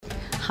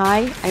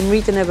Hi, I'm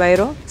Rita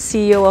Nabeiro,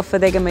 CEO of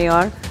Adega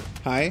Maior.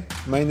 Hi,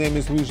 my name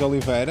is Luís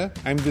Oliveira.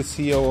 I'm the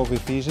CEO of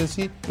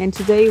Efficiency. And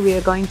today we are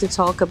going to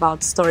talk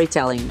about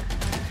storytelling.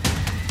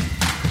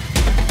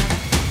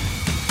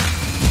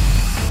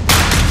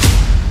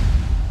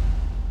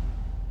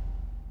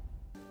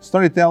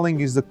 Storytelling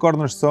is the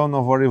cornerstone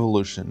of our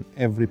evolution.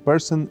 Every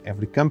person,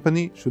 every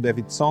company should have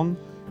its own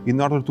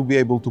in order to be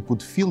able to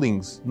put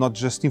feelings, not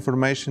just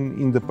information,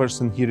 in the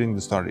person hearing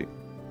the story.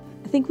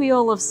 I think we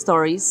all love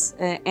stories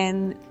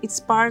and it's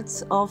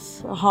part of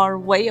our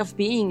way of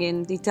being,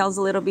 and it tells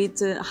a little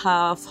bit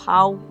of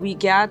how we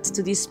got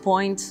to this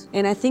point.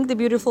 And I think the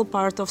beautiful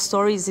part of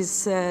stories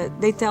is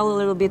they tell a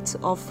little bit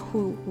of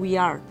who we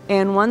are.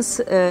 And once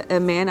a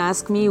man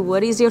asked me,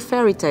 what is your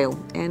fairy tale?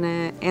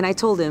 And I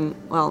told him,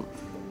 well,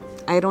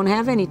 I don't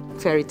have any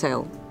fairy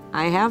tale.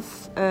 I have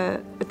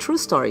a true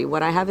story.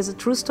 What I have is a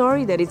true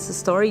story, that it's a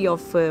story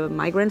of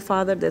my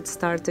grandfather that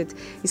started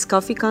his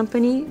coffee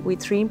company with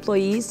 3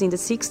 employees in the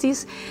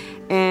 60s,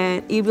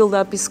 and he built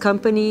up his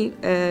company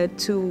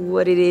to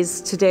what it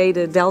is today,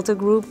 the Delta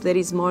Group, that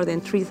is more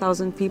than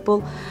 3,000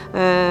 people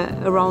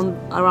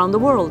around the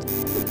world.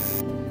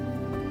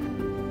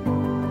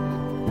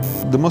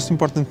 The most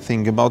important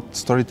thing about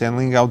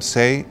storytelling, I would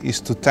say,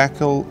 is to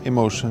tackle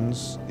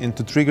emotions and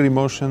to trigger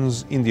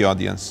emotions in the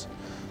audience.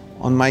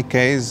 On my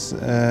case,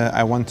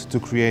 I wanted to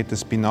create a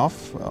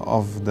spin-off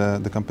of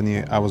the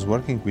company I was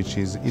working, which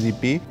is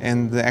EDP.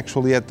 And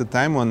actually at the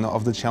time, one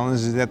of the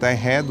challenges that I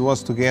had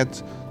was to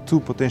get 2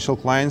 potential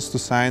clients to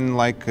sign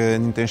like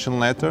an intention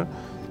letter.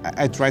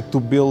 I tried to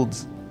build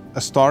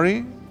a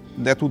story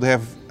that would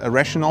have a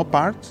rational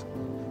part,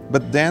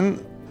 but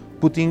then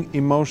putting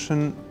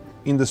emotion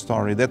in the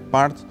story. That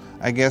part,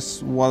 I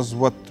guess, was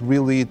what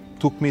really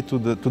took me to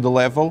the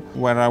level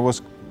where I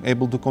was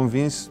able to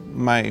convince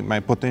my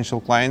potential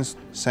clients,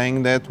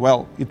 saying that,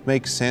 well, it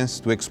makes sense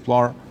to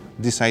explore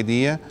this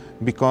idea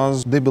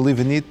because they believe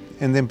in it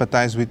and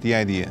empathize with the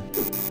idea.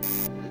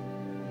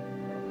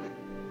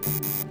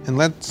 And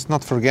let's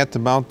not forget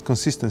about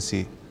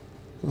consistency.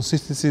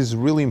 Consistency is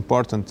really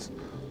important.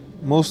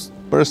 Most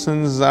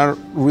persons are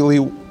really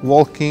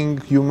walking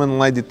human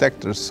lie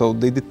detectors, so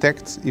they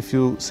detect if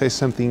you say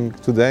something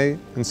today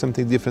and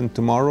something different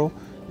tomorrow,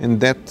 and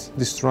that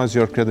destroys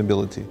your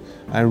credibility.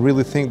 I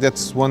really think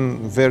that's one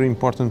very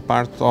important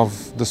part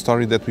of the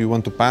story that we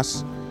want to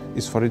pass,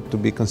 is for it to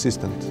be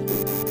consistent.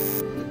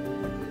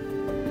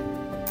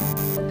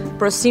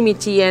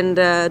 Proximity and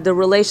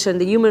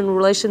the human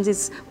relations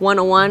is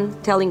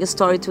one-on-one, telling a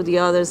story to the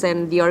others,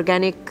 and the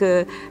organic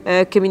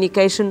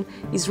communication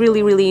is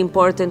really, really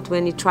important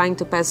when you're trying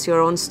to pass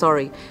your own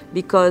story.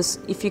 Because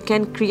if you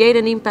can create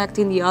an impact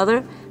in the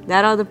other,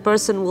 that other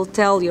person will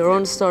tell your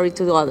own story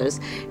to the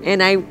others.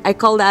 And I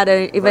call that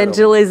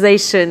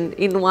evangelization.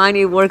 In wine,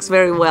 it works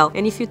very well.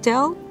 And if you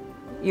tell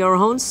your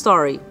own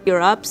story,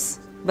 your ups,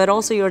 but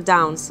also your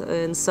downs,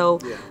 and so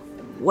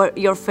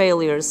your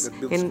failures.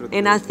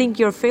 And I think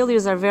your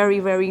failures are very,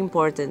 very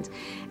important.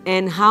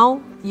 And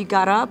how you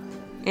got up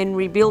and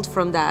rebuild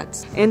from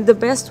that. And the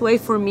best way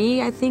for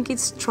me, I think,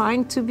 it's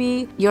trying to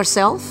be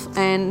yourself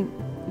and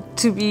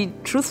to be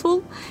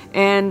truthful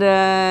and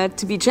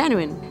to be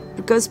genuine.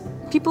 Because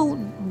people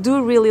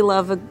do really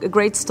love a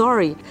great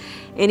story.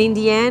 And in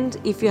the end,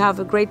 if you have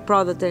a great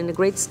product and a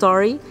great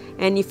story,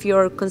 and if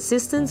you're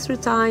consistent through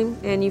time,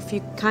 and if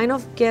you kind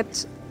of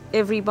get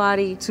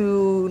everybody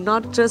to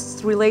not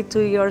just relate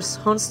to your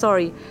own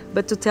story,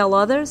 but to tell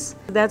others,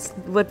 that's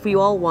what we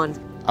all want.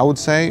 I would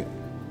say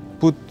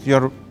put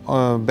your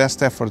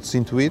best efforts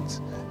into it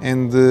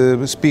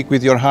and speak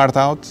with your heart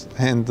out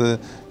and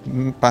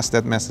pass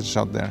that message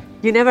out there.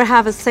 You never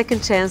have a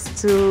second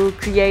chance to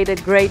create a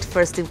great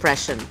first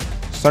impression.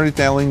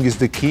 Storytelling is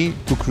the key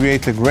to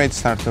create a great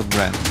startup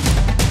brand.